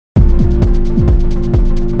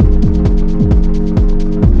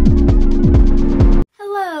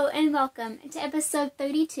welcome to episode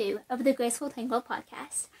 32 of the Graceful Tangle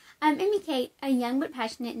podcast. I'm Amy Kate, a young but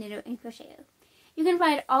passionate knitter and crocheter. You can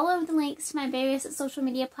find all of the links to my various social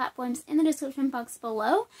media platforms in the description box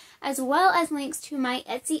below, as well as links to my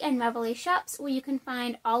Etsy and Ravelry shops where you can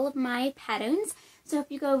find all of my patterns. So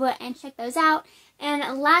if you go over and check those out.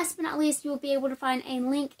 And last but not least, you will be able to find a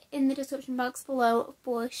link in the description box below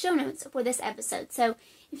for show notes for this episode. So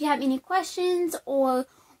if you have any questions or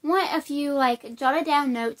want a few jotted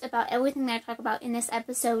down notes about everything that I talk about in this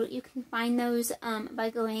episode, you can find those by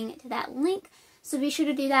going to that link. So be sure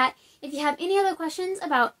to do that. If you have any other questions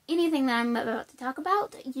about anything that I'm about to talk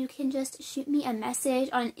about, you can just shoot me a message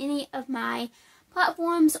on any of my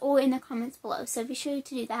platforms or in the comments below. So be sure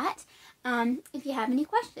to do that if you have any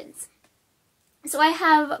questions. So I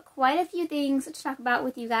have quite a few things to talk about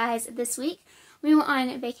with you guys this week. We were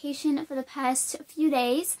on vacation for the past few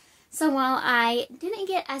days. So while I didn't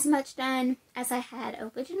get as much done as I had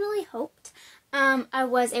originally hoped, I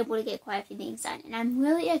was able to get quite a few things done. And I'm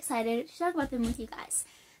really excited to talk about them with you guys.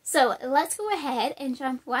 So let's go ahead and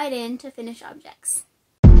jump right into finished objects.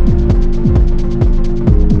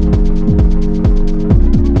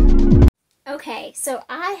 Okay, so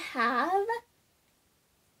I have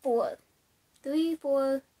four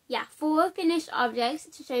finished objects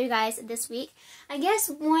to show you guys this week. I guess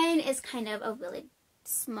one is kind of a really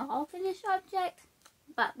small finished object,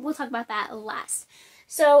 but we'll talk about that last.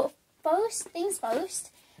 So first things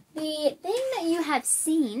first, the thing that you have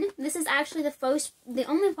seen, this is actually the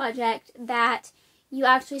only project that you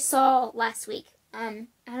actually saw last week out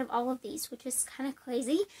of all of these, which is kind of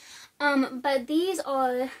crazy. But these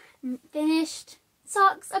are finished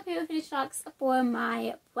socks, a pair of finished socks for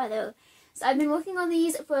my brother. So I've been working on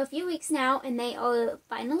these for a few weeks now, and they are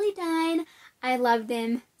finally done. I love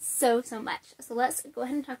them so much. So let's go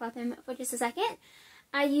ahead and talk about them for just a second.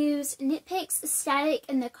 I used Knit Picks Static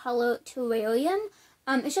in the color Terrarium.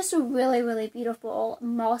 It's just a really beautiful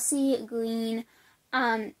mossy green.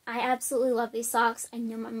 I absolutely love these socks. I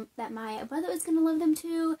know that my brother is going to love them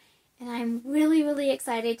too, and I'm really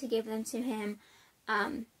excited to give them to him.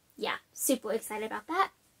 Yeah, super excited about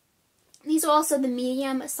that. These are also the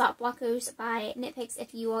medium sock blockers by Knit Picks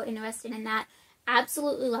if you are interested in that.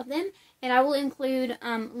 Absolutely love them. And I will include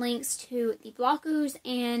links to the blockers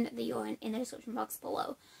and the yarn in the description box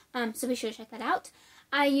below. So be sure to check that out.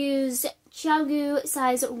 I used Xiaogu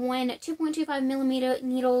size 1 2.25mm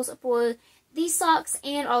needles for these socks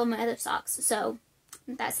and all of my other socks. So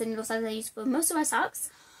that's the needle size I use for most of my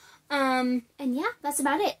socks. And yeah, that's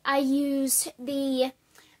about it. I used the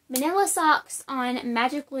vanilla socks on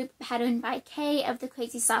Magic Loop pattern by Kay of the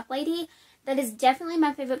Crazy Sock Lady. That is definitely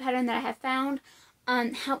my favorite pattern that I have found.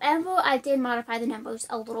 However, I did modify the numbers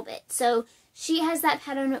a little bit. So she has that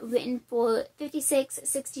pattern written for 56,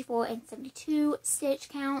 64, and 72 stitch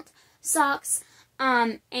count socks.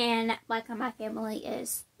 And like my family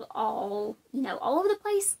is all over the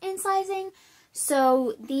place in sizing.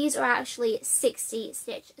 So these are actually 60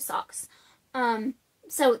 stitch socks.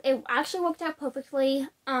 So it actually worked out perfectly.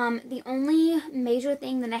 The only major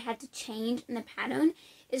thing that I had to change in the pattern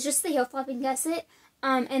is just the heel flopping gusset.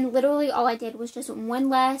 And literally all I did was just one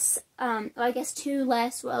less, or I guess two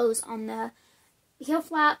less rows on the heel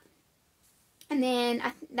flap. And then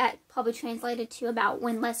that probably translated to about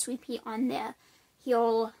one less repeat on the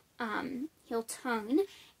heel tone.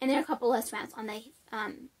 And then a couple less rounds on the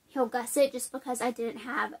heel gusset, just because I didn't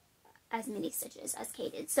have as many stitches as Kay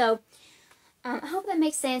did. So I hope that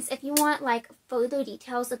makes sense. If you want further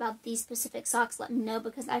details about these specific socks, let me know,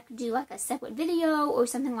 because I could do a separate video or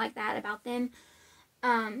something like that about them.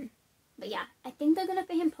 But yeah, I think they're gonna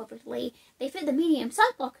fit him perfectly. They fit the medium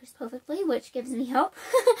sock blockers perfectly, which gives me hope.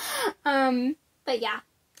 But yeah,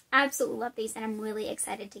 I absolutely love these, and I'm really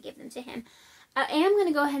excited to give them to him. I am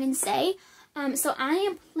gonna go ahead and say, so I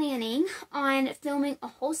am planning on filming a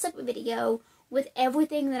whole separate video with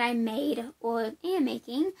everything that I made or am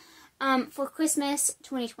making for Christmas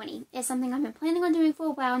 2020. It's something I've been planning on doing for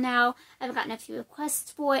a while now. I've gotten a few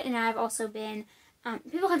requests for it, and I've also been,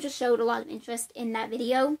 people have just showed a lot of interest in that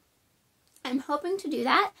video. I'm hoping to do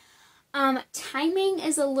that. Timing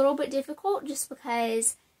is a little bit difficult just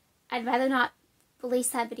because I'd rather not release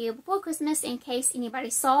that video before Christmas in case anybody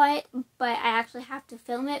saw it, but I actually have to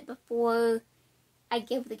film it before I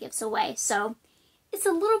give the gifts away. So it's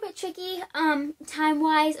a little bit tricky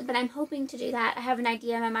time-wise, but I'm hoping to do that. I have an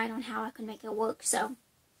idea in my mind on how I can make it work, so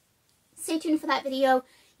stay tuned for that video.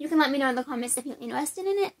 You can let me know in the comments if you're interested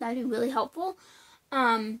in it. That would be really helpful.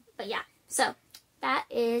 But yeah, so that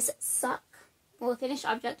is sock or finished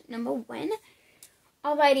object number 1.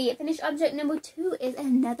 Alrighty, finished object number 2 is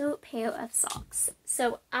another pair of socks.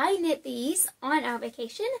 So I knit these on our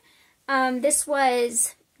vacation. This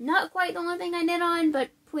was not quite the only thing I knit on, but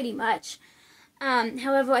pretty much.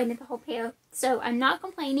 However, I knit the whole pair, so I'm not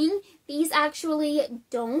complaining. These actually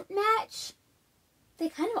don't match. They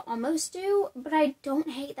kind of almost do, but I don't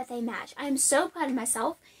hate that they match. I'm so proud of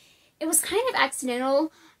myself. It was kind of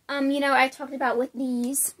accidental. You know, I talked about with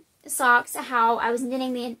these socks how I was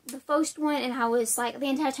knitting the first one, and I was like, the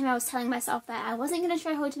entire time I was telling myself that I wasn't going to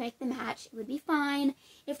try hard to make them match. It would be fine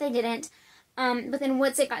if they didn't. But then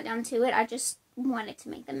once it got down to it, I just wanted to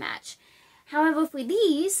make them match. However, for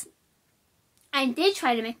these, I did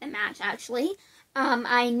try to make them match, actually.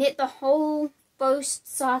 I knit the whole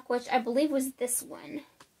first sock, which I believe was this one.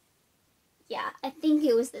 Yeah, I think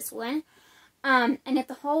it was this one. I knit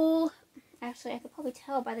the whole, actually I could probably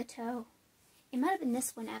tell by the toe. It might have been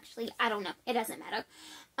this one, actually. I don't know. It doesn't matter.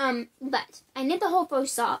 But I knit the whole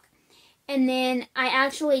first sock. And then I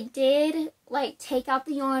actually did, like, take out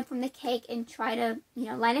the yarn from the cake and try to, you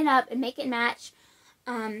know, line it up and make it match.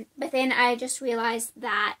 But then I just realized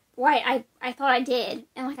that, I thought I did.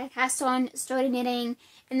 And, like, I cast on, started knitting,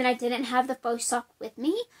 and then I didn't have the first sock with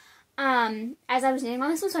me as I was knitting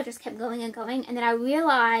on this one, so I just kept going and going. And then I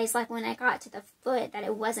realized, like, when I got to the foot that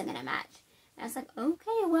it wasn't going to match. And I was like,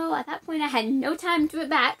 okay, well, at that point I had no time to do it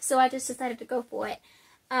back, so I just decided to go for it.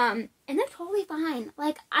 And they're totally fine.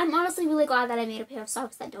 Like, I'm honestly really glad that I made a pair of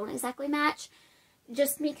socks that don't exactly match,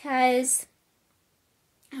 just because,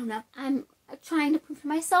 I don't know, I'm trying to prove to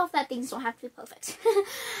myself that things don't have to be perfect.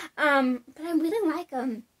 But I really like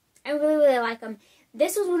them. I really, really like them.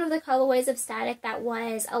 This was one of the colorways of Static that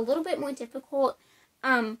was a little bit more difficult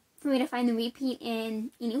for me to find the repeat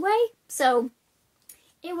in anyway, so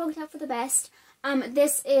it worked out for the best.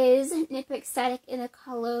 This is Knitpick Static in the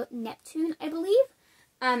color Neptune, I believe.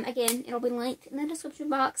 Again, it'll be linked in the description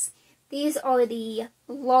box. These are the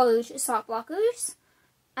large sock blockers.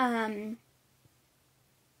 And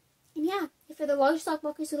yeah, they fit the large sock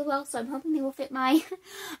blockers really well, so I'm hoping they will fit my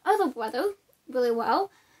other brother really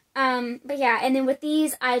well. But yeah, and then with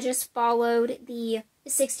these, I just followed the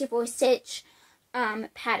 64 stitch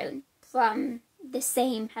pattern from the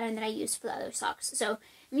same pattern that I used for the other socks. So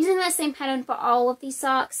I'm using that same pattern for all of these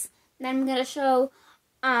socks that I'm going to show.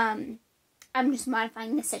 I'm just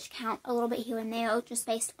modifying the stitch count a little bit here and there, just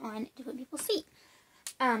based on different people's feet.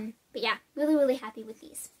 But yeah, really, really happy with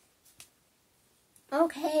these.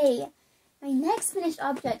 Okay, my next finished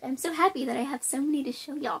object. I'm so happy that I have so many to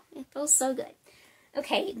show y'all. It feels so good.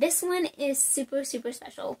 Okay, this one is super, super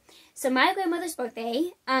special. So my grandmother's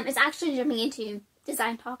birthday is actually jumping into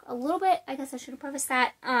design talk a little bit. I guess I should have prefaced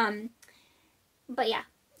that. But yeah,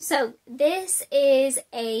 so this is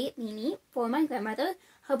a beanie for my grandmother.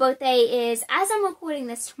 Her birthday is, as I'm recording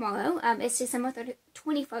this tomorrow, it's December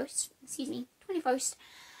 21st, excuse me, 21st.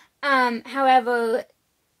 However,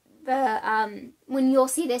 when you'll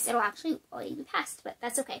see this, it'll actually already be past, but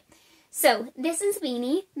that's okay. So, this is a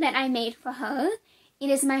beanie that I made for her. It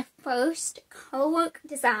is my first colorwork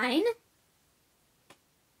design,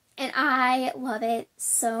 and I love it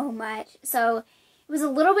so much. So, it was a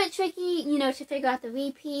little bit tricky, you know, to figure out the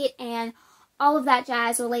repeat and all of that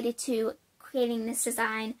jazz related to creating this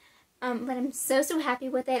design, but I'm so, so happy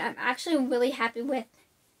with it. I'm actually really happy with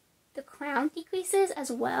the crown decreases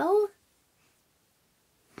as well.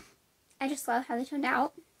 I just love how they turned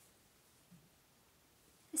out.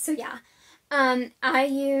 So yeah, I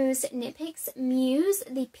used Knitpick's Muse.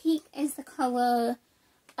 The pink is the color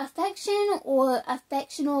Affection or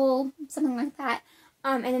Affectional, something like that,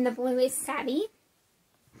 and then the blue is Savvy.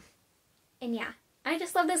 And yeah, I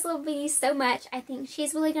just love this little beanie so much. I think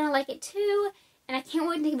she's really going to like it too, and I can't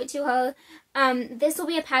wait to give it to her. This will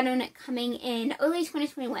be a pattern coming in early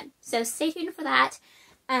 2021, so stay tuned for that.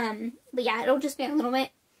 But yeah, it'll just be a little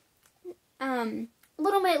bit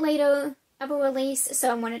later of a release, so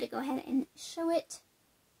I wanted to go ahead and show it.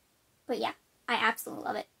 But yeah, I absolutely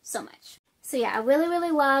love it so much. So yeah, I really, really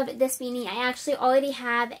love this beanie. I actually already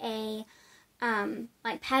have a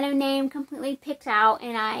like pattern name completely picked out,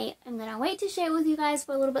 and I am gonna wait to share it with you guys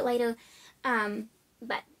for a little bit later.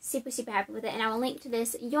 But super, super happy with it, and I will link to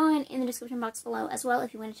this yarn in the description box below as well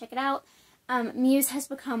if you want to check it out. Muse has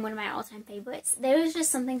become one of my all-time favorites. There is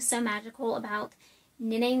just something so magical about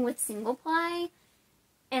knitting with single ply,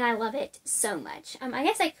 and I love it so much. I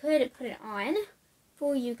guess I could put it on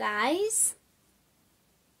for you guys.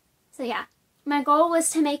 So yeah, my goal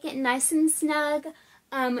was to make it nice and snug.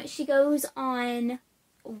 She goes on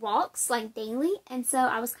walks like daily, and so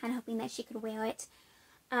I was kind of hoping that she could wear it,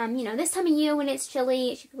 you know, this time of year when it's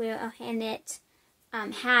chilly. She could wear a hand knit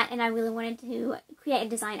hat, and I really wanted to create a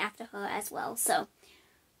design after her as well. So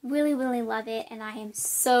really, really love it, and I am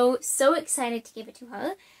so, so excited to give it to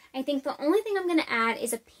her. I think the only thing I'm going to add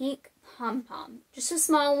is a pink pom-pom. Just a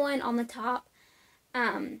small one on the top.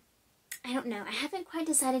 I don't know. I haven't quite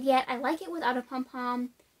decided yet. I like it without a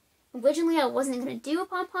pom-pom. Originally, I wasn't going to do a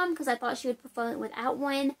pom-pom because I thought she would prefer it without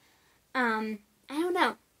one. I don't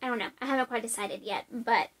know. I haven't quite decided yet,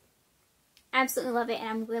 but absolutely love it, and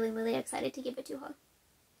I'm really, really excited to give it to her.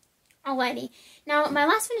 Alrighty. Now, my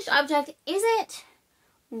last finished object isn't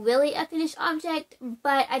really a finished object,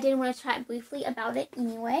 but I did want to chat briefly about it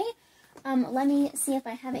anyway. Let me see if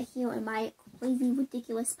I have it here in my crazy,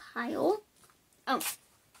 ridiculous pile. Oh,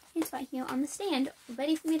 it's right here on the stand,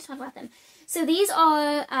 ready for me to talk about them. So these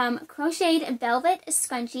are crocheted velvet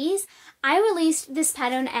scrunchies. I released this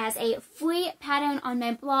pattern as a free pattern on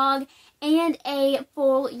my blog and a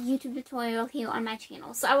full YouTube tutorial here on my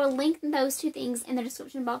channel. So I will link those two things in the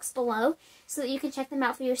description box below so that you can check them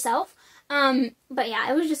out for yourself. But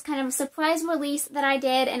yeah, it was just kind of a surprise release that I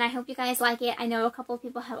did, and I hope you guys like it. I know a couple of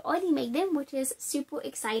people have already made them, which is super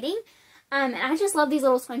exciting. And I just love these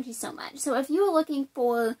little scrunchies so much. So if you are looking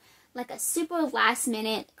for like a super last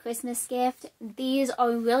minute Christmas gift, these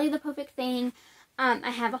are really the perfect thing.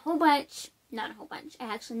 I have a whole bunch, not a whole bunch, I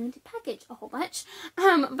actually need to package a whole bunch,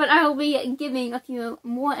 but I will be giving a few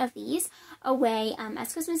more of these away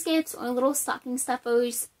as Christmas gifts or little stocking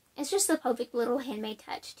stuffers. It's just the perfect little handmade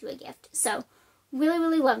touch to a gift. So really,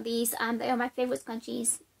 really love these. They are my favorite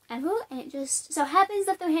scrunchies ever, and it just so happens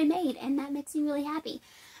that they're handmade, and that makes me really happy.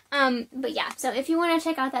 But yeah, so if you want to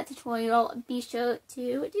check out that tutorial, be sure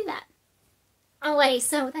to do that. Alright,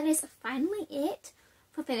 so that is finally it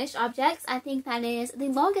for finished objects. I think that is the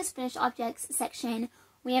longest finished objects section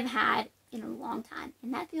we have had in a long time,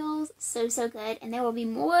 and that feels so, so good. And there will be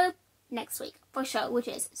more next week for sure, which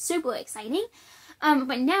is super exciting.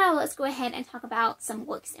 But now let's go ahead and talk about some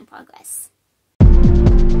works in progress.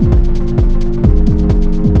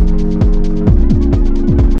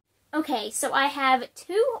 Okay, so I have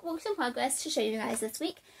 2 works in progress to show you guys this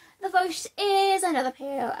week. The first is another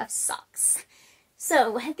pair of socks.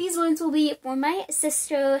 So these ones will be for my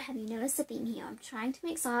sister. Have you noticed the theme here? I'm trying to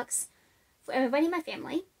make socks for everybody in my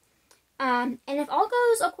family. And if all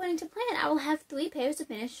goes according to plan, I will have 3 pairs of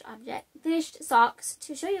finished socks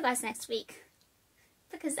to show you guys next week,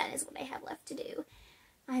 because that is what I have left to do.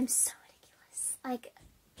 I'm so ridiculous. Like,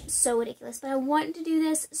 so ridiculous. But I want to do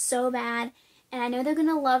this so bad, and I know they're going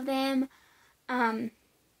to love them.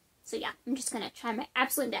 So yeah, I'm just going to try my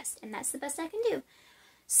absolute best, and that's the best I can do.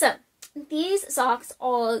 So, these socks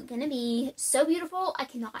are going to be so beautiful, I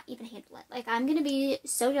cannot even handle it. Like, I'm going to be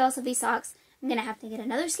so jealous of these socks. I'm going to have to get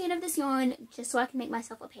another skein of this yarn just so I can make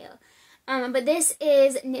myself a pair. But this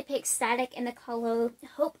is Knit Pick Static in the color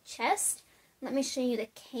Hope Chest. Let me show you the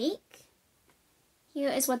cake. Here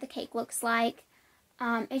is what the cake looks like.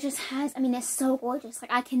 It just has, I mean, it's so gorgeous.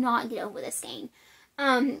 Like, I cannot get over this skein.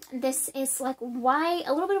 This is like white,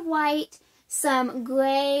 a little bit of white, some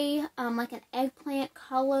gray, like an eggplant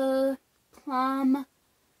color, plum.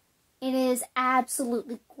 It is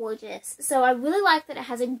absolutely gorgeous. So I really like that it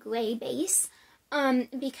has a gray base,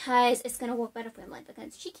 because it's going to work better for Emily,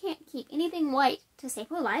 because she can't keep anything white to save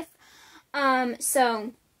her life.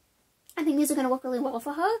 So I think these are going to work really well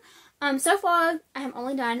for her. So far, I have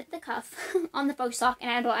only done the cuff on the first sock, and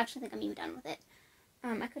I don't actually think I'm even done with it.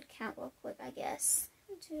 I could count real quick, I guess.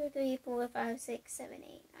 1, 2, 3, 4, 5, 6, 7, 8,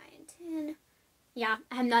 9, 10. Yeah,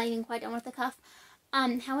 I'm not even quite done with the cuff.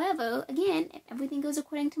 However, again, if everything goes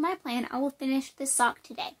according to my plan, I will finish this sock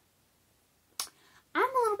today. I'm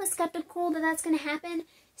a little bit skeptical that that's going to happen,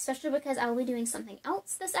 especially because I will be doing something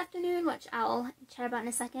else this afternoon, which I'll chat about in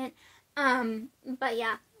a second. But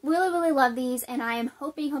yeah, really, really love these, and I am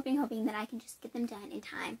hoping that I can just get them done in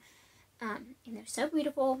time. And they're so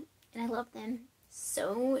beautiful, and I love them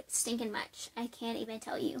so stinking much. I can't even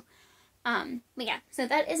tell you. But yeah, so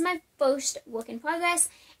that is my first work in progress.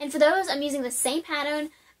 And for those, I'm using the same pattern.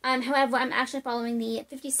 However, I'm actually following the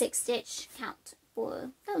 56 stitch count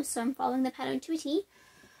for those. So I'm following the pattern to a T.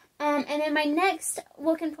 And then my next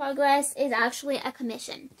work in progress is actually a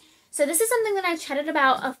commission. So this is something that I chatted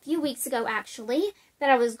about a few weeks ago, actually, that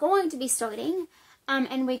I was going to be starting.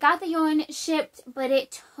 And we got the yarn shipped, but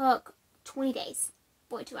it took 20 days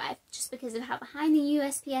for it to arrive, just because of how behind the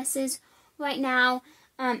USPS is right now.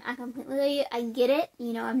 I get it.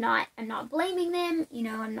 You know, I'm not blaming them. You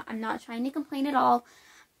know, I'm not trying to complain at all.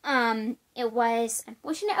 It was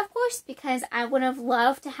unfortunate, of course, because I would have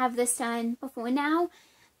loved to have this done before now.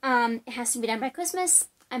 It has to be done by Christmas.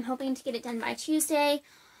 I'm hoping to get it done by Tuesday,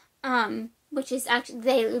 which is actually the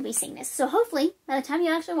day that we'll be seeing this. So hopefully, by the time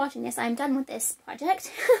you're actually watching this, I'm done with this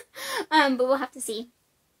project. But we'll have to see.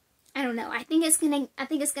 I don't know. I think it's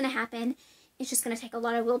gonna happen. It's just gonna take a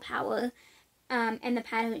lot of willpower. And the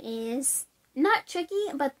pattern is not tricky,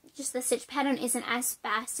 but just the stitch pattern isn't as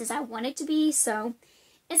fast as I want it to be, so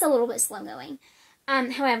it's a little bit slow going.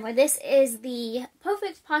 However, this is the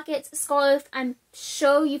Perfect Pockets scarf. I'm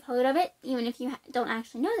sure you've heard of it, even if you don't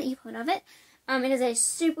actually know that you've heard of it. It is a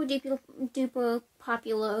super duper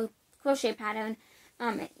popular crochet pattern.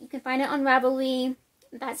 You can find it on Ravelry.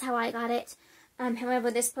 That's how I got it. However,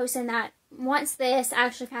 this person that wants this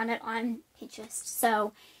actually found it on Pinterest.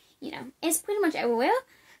 So, you know, it's pretty much everywhere.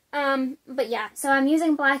 But yeah, so I'm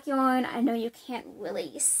using black yarn. I know you can't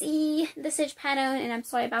really see the stitch pattern, and I'm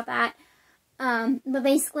sorry about that. But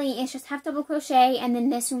basically, it's just half double crochet and then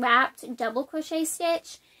this wrapped double crochet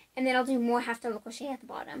stitch, and then I'll do more half double crochet at the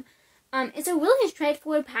bottom. It's a really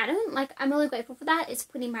straightforward pattern. Like, I'm really grateful for that. It's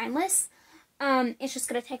pretty mindless. It's just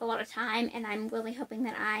going to take a lot of time, and I'm really hoping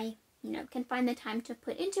that I, you know, can find the time to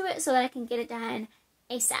put into it so that I can get it done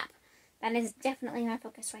ASAP. That is definitely my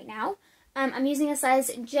focus right now. I'm using a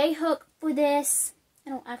size J hook for this.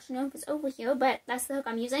 I don't actually know if it's over here, but that's the hook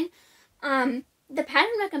I'm using. The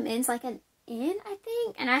pattern recommends like an in, I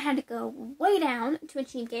think, and I had to go way down to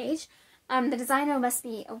achieve gauge. The designer must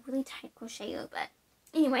be a really tight crocheter, but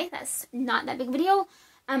anyway, that's not that big of a deal.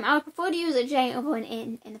 I would prefer to use a J over an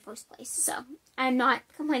in the first place, so I'm not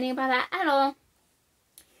complaining about that at all.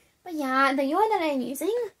 But yeah, the yarn that I'm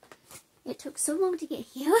using, it took so long to get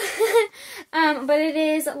here, but it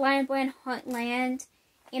is Lion Brand Heartland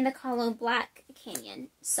in the color Black Canyon,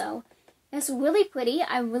 so it's really pretty.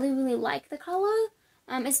 I really like the color.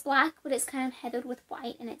 It's black, but it's kind of heathered with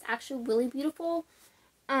white, and it's actually really beautiful.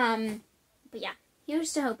 But yeah,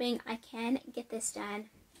 here's to hoping I can get this done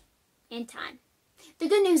in time. The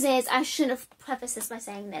good news is, I should have prefaced this by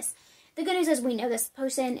saying this. The good news is we know this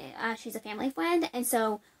person, she's a family friend, and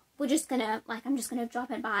so we're just gonna, like, I'm just gonna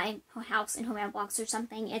drop it by her house in her mailbox or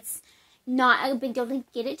something. It's not a big deal to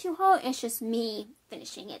get it to her, it's just me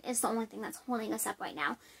finishing it. It's the only thing that's holding us up right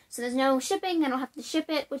now. So there's no shipping, I don't have to ship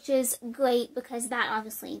it, which is great, because that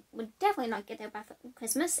obviously would definitely not get there by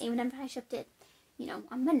Christmas, even if I shipped it, you know,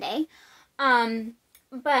 on Monday.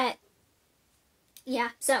 But yeah,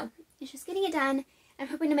 so it's just getting it done. I'm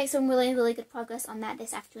hoping to make some really good progress on that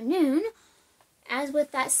this afternoon. As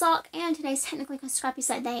with that sock, and today's technically a scrappy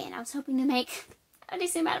set day, and I was hoping to make a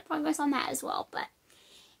decent amount of progress on that as well, but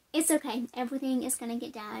it's okay. Everything is going to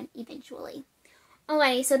get done eventually.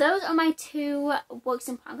 Alrighty, so those are my two works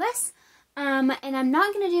in progress. And I'm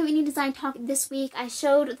not going to do any design talk this week. I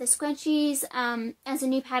showed the scrunchies as a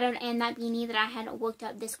new pattern and that beanie that I had worked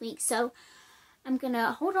up this week, so I'm going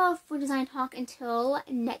to hold off for design talk until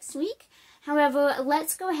next week. However,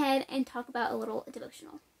 let's go ahead and talk about a little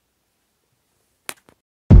devotional.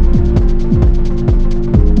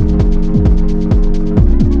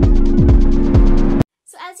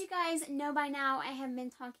 So as you guys know by now, I have been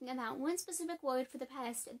talking about one specific word for the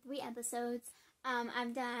past 3 episodes.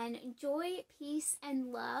 I've done joy, peace,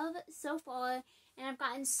 and love so far, and I've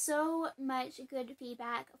gotten so much good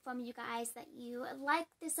feedback from you guys that you like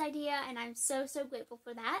this idea, and I'm so grateful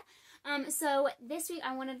for that. So this week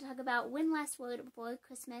I wanted to talk about one last word before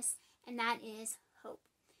Christmas, and that is hope.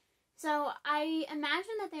 So I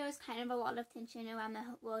imagine that there is kind of a lot of tension around the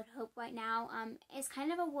word hope right now. It's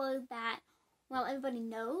kind of a word that, well, everybody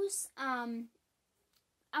knows. I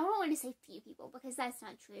don't want to say few people, because that's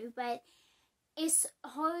not true, but it's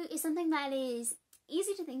hard. It's something that is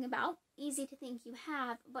easy to think about, easy to think you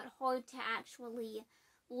have, but hard to actually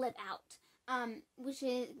live out, which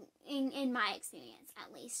is, in my experience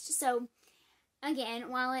at least. So again,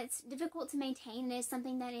 while it's difficult to maintain, it is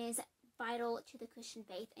something that is vital to the Christian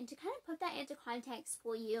faith. And to kind of put that into context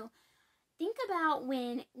for you, think about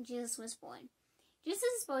when Jesus was born.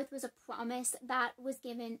 Jesus' birth was a promise that was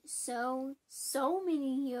given so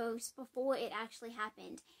many years before it actually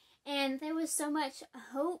happened. And there was so much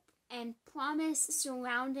hope and promise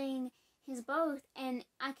surrounding his birth, and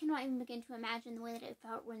I cannot even begin to imagine the way that it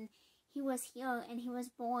felt when he was here and he was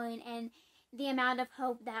born, and the amount of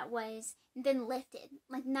hope that was then lifted.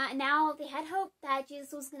 Like, now they had hope that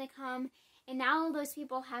Jesus was going to come, and now those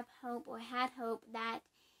people have hope, or had hope, that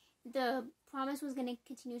the promise was going to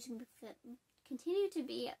continue to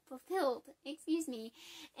be fulfilled,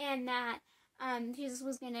 and that Jesus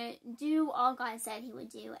was going to do all God said he would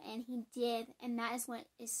do, and he did, and that is what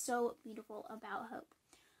is so beautiful about hope.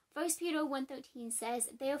 1 Peter 1:13 says,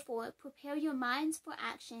 "Therefore, prepare your minds for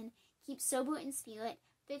action, keep sober in spirit,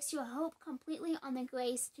 fix your hope completely on the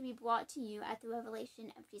grace to be brought to you at the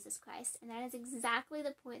revelation of Jesus Christ." And that is exactly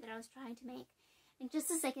the point that I was trying to make in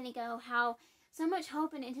just a second ago, how so much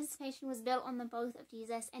hope and anticipation was built on the birth of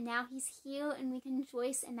Jesus, and now he's here, and we can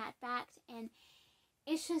rejoice in that fact, and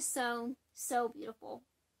it's just so beautiful.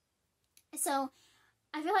 So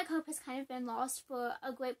I feel like hope has kind of been lost for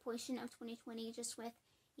a great portion of 2020, just with,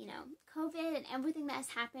 you know, COVID and everything that has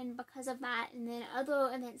happened because of that, and then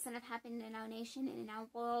other events that have happened in our nation and in our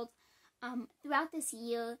world throughout this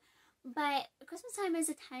year. But Christmas time is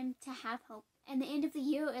a time to have hope, and the end of the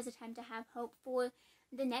year is a time to have hope for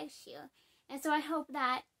the next year. And so I hope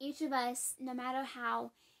that each of us, no matter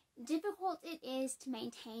how difficult it is to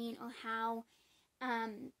maintain or how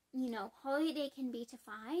you know, hard it can be to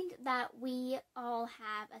find, that we all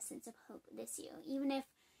have a sense of hope this year. Even if,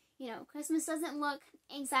 you know, Christmas doesn't look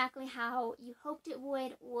exactly how you hoped it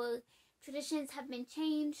would, or traditions have been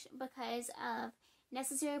changed because of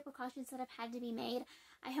necessary precautions that have had to be made.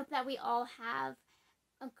 I hope that we all have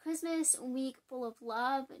a Christmas week full of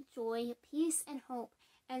love, joy, peace, and hope,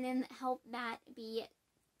 and then help that be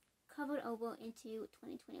covered over into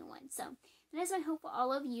 2021. So that is my hope for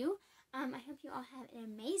all of you. I hope you all have an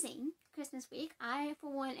amazing Christmas week. I,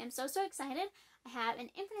 for one, am so excited. I have an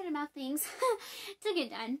infinite amount of things to get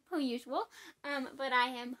done, per usual. But I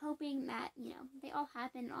am hoping that, you know, they all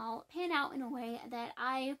happen and all pan out in a way that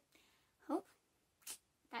I hope.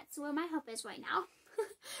 That's where my hope is right now.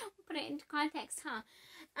 Put it into context, huh?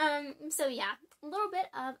 So yeah, a little bit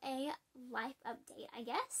of a life update, I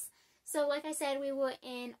guess. So like I said, we were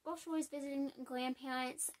in Gulf Shores visiting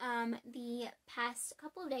grandparents the past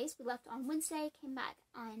couple of days. We left on Wednesday, came back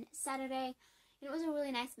on Saturday, and it was a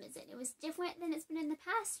really nice visit. It was different than it's been in the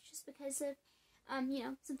past, just because of, you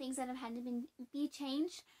know, some things that have had to be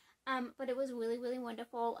changed. But it was really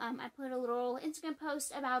wonderful. I put a little Instagram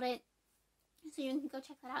post about it, so you can go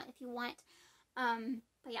check that out if you want.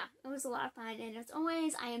 But yeah, it was a lot of fun, and as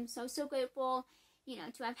always, I am so grateful, you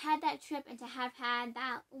know, to have had that trip and to have had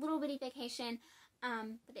that little bitty vacation.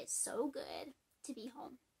 But it's so good to be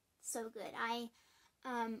home. So good.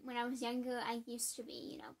 When I was younger, I used to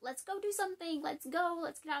be, you know, let's go do something, let's get out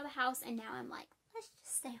of the house, and now I'm like, let's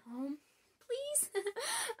just stay home, please.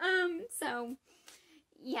 So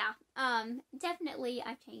yeah, definitely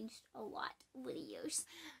I've changed a lot over the years.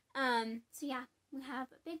 So yeah, we have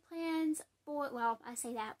big plans for, well, I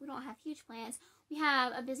say that, we don't have huge plans. We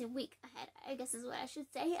have a busy week ahead, I guess is what I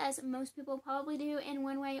should say, as most people probably do in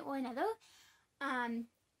one way or another.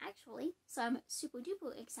 Actually, some super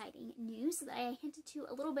duper exciting news that I hinted to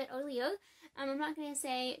a little bit earlier. I'm not going to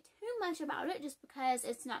say too much about it, just because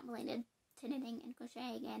it's not related to knitting and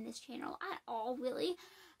crocheting and this channel at all, really.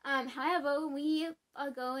 However, we are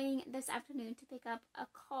going this afternoon to pick up a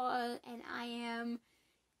car, and I am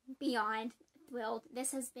beyond thrilled.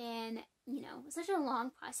 This has been, you know, such a long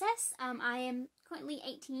process. I am currently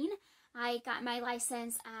 18. I got my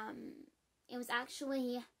license, it was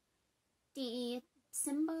actually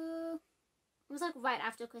December, it was like right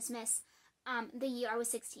after Christmas, the year I was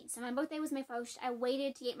 16. So my birthday was May 1st. I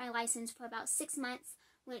waited to get my license for about 6 months,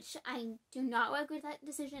 which I do not regret that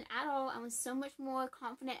decision at all. I was so much more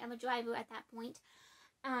confident of a driver at that point.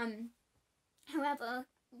 However,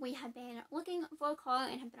 we have been looking for a car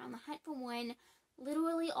and have been on the hunt for one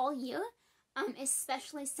literally all year,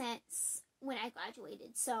 especially since when I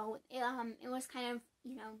graduated. So it was kind of,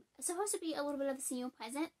 you know, supposed to be a little bit of a senior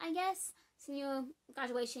present, I guess, senior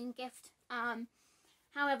graduation gift.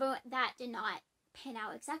 However, that did not pan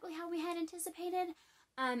out exactly how we had anticipated.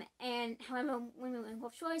 And however, when we were in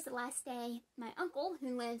Gulf Shores the last day, my uncle,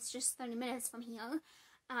 who lives just 30 minutes from here,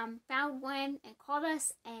 found one and called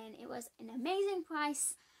us, and it was an amazing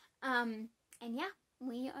price. And yeah,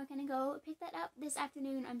 we are going to go pick that up this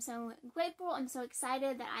afternoon. I'm so grateful. I'm so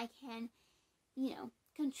excited that I can, you know,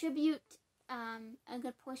 contribute a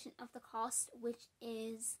good portion of the cost, which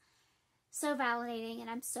is so validating, and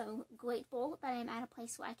I'm so grateful that I'm at a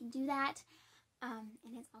place where I can do that.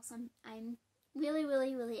 And it's awesome. I'm really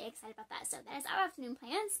excited about that. So that is our afternoon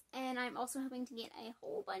plans, and I'm also hoping to get a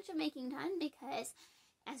whole bunch of making done, because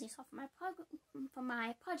as you saw from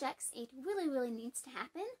my projects, it really needs to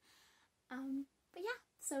happen. But yeah,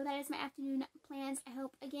 so that is my afternoon plans. I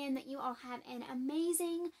hope again that you all have an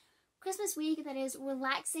amazing Christmas week that is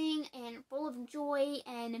relaxing and full of joy,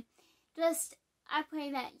 and just I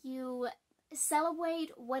pray that you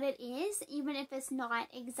celebrate what it is, even if it's not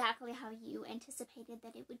exactly how you anticipated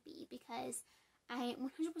that it would be, because I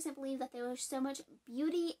 100% believe that there is so much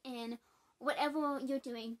beauty in whatever you're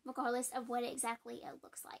doing, regardless of what exactly it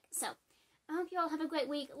looks like. So I hope you all have a great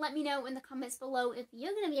week. Let me know in the comments below if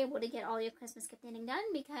you're going to be able to get all your Christmas gift knitting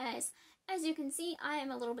done, because as you can see, I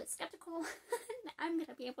am a little bit skeptical that I'm going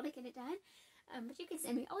to be able to get it done. But you can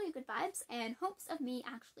send me all your good vibes and hopes of me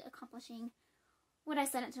actually accomplishing what I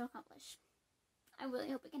set out to accomplish. I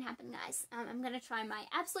really hope it can happen, guys. I'm going to try my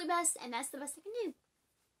absolute best, and that's the best I can do.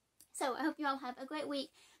 So I hope you all have a great week.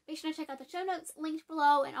 Make sure to check out the show notes linked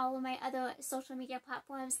below and all of my other social media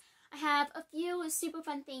platforms. I have a few super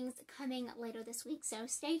fun things coming later this week, so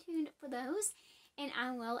stay tuned for those, and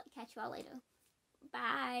I will catch you all later.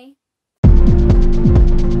 Bye!